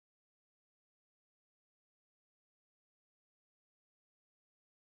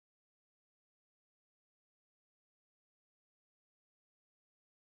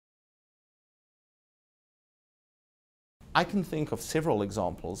I can think of several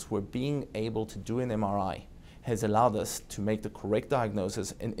examples where being able to do an MRI has allowed us to make the correct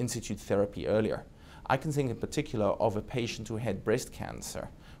diagnosis and institute therapy earlier. I can think in particular of a patient who had breast cancer,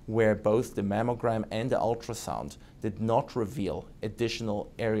 where both the mammogram and the ultrasound did not reveal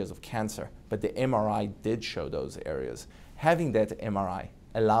additional areas of cancer, but the MRI did show those areas. Having that MRI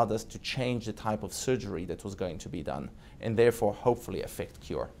allowed us to change the type of surgery that was going to be done, and therefore hopefully affect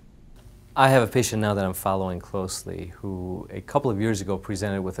cure. I have a patient now that I'm following closely who a couple of years ago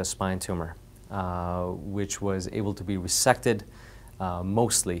presented with a spine tumor, which was able to be resected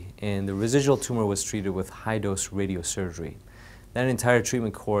mostly, and the residual tumor was treated with high-dose radiosurgery. That entire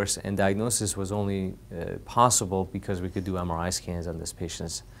treatment course and diagnosis was only possible because we could do MRI scans on this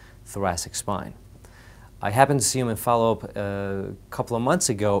patient's thoracic spine. I happened to see him in follow-up a couple of months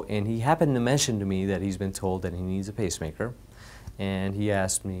ago, and he happened to mention to me that he's been told that he needs a pacemaker, and he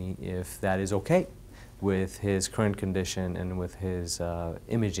asked me if that is okay with his current condition and with his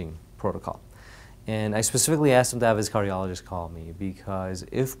imaging protocol. And I specifically asked him to have his cardiologist call me, because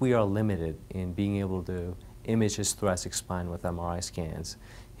if we are limited in being able to image his thoracic spine with MRI scans,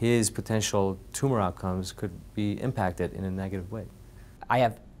 his potential tumor outcomes could be impacted in a negative way. I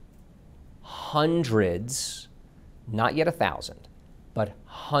have hundreds, not yet 1,000, but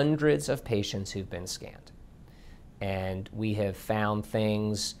hundreds of patients who've been scanned. And we have found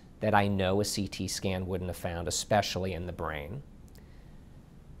things that I know a CT scan wouldn't have found, especially in the brain.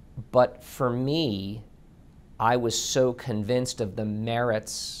 But for me, I was so convinced of the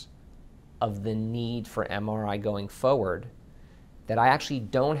merits of the need for MRI going forward that I actually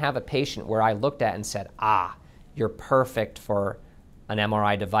don't have a patient where I looked at and said, ah, you're perfect for an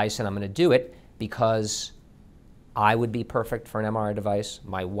MRI device and I'm going to do it, because I would be perfect for an MRI device,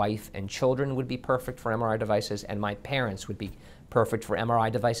 my wife and children would be perfect for MRI devices, and my parents would be perfect for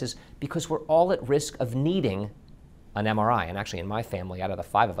MRI devices, because we're all at risk of needing an MRI. And actually in my family, out of the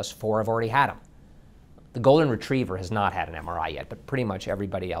 5 of us, 4 have already had them. The golden retriever has not had an MRI yet, but pretty much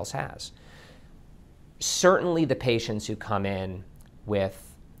everybody else has. Certainly the patients who come in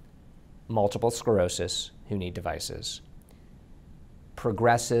with multiple sclerosis who need devices,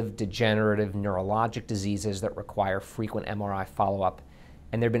 progressive degenerative neurologic diseases that require frequent MRI follow-up,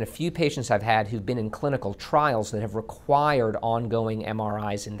 and there have been a few patients I've had who've been in clinical trials that have required ongoing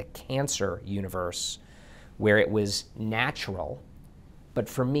MRIs in the cancer universe where it was natural. But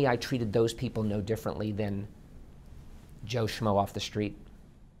for me, I treated those people no differently than Joe Schmo off the street